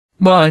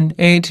1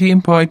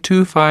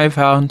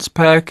 18.25-ounce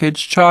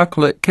packaged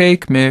chocolate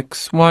cake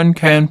mix, 1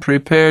 can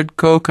prepared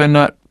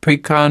coconut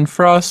pecan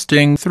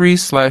frosting,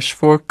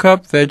 3/4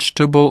 cup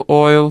vegetable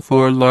oil,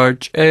 4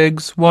 large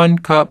eggs, 1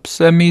 cup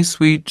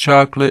semi-sweet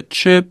chocolate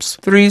chips,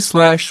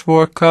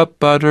 3/4 cup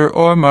butter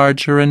or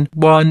margarine,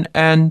 1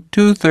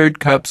 2/3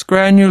 cups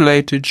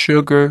granulated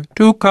sugar,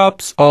 2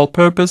 cups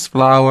all-purpose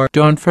flour.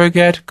 Don't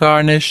forget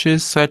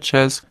garnishes such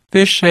as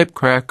fish-shaped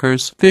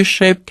crackers,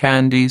 fish-shaped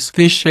candies,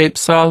 fish-shaped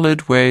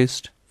solid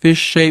waste,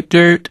 fish-shaped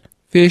dirt,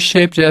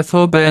 fish-shaped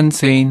ethyl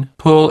benzene,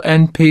 pull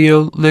and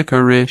peel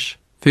licorice,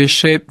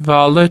 fish-shaped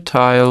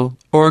volatile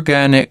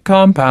organic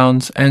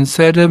compounds, and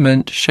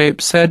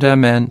sediment-shaped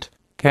sediment,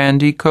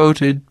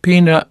 candy-coated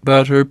peanut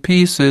butter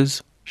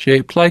pieces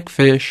shaped like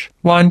fish,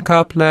 1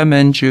 cup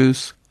lemon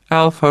juice,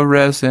 alpha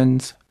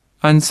resins,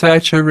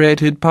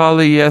 unsaturated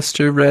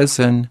polyester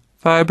resin,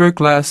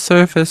 fiberglass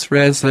surface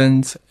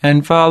resins,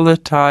 and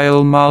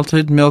volatile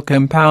malted milk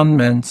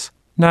impoundments,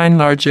 9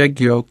 large egg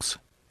yolks,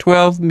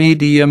 12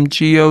 medium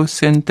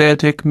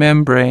geosynthetic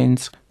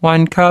membranes,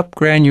 1 cup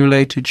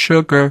granulated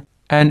sugar,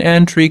 an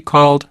entry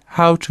called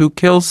How to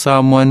Kill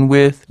Someone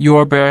with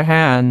Your Bare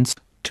Hands,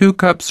 2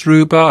 cups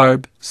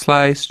rhubarb,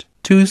 sliced,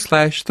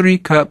 2/3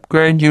 cup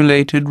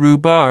granulated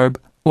rhubarb,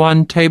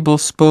 1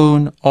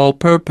 tablespoon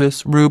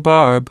all-purpose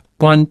rhubarb,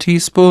 1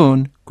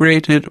 teaspoon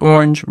grated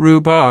orange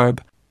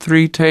rhubarb,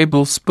 3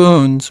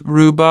 tablespoons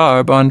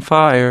rhubarb on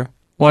fire,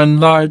 1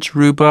 large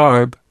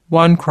rhubarb,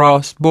 1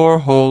 cross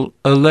borehole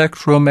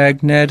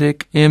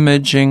electromagnetic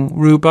imaging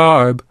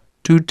rhubarb,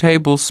 2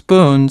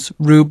 tablespoons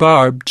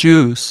rhubarb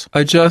juice,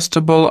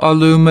 adjustable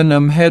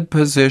aluminum head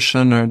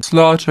positioner,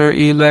 Slaughter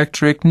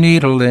electric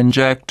needle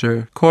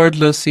injector,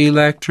 cordless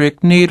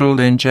electric needle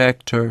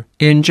injector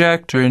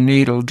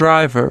needle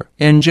driver,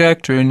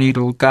 injector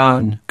needle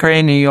gun,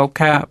 cranial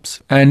caps,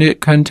 and it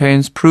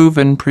contains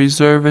proven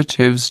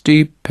preservatives,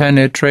 deep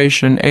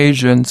penetration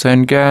agents,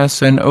 and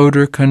gas and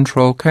odor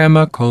control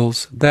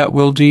chemicals that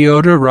will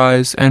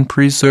deodorize and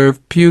preserve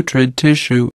putrid tissue.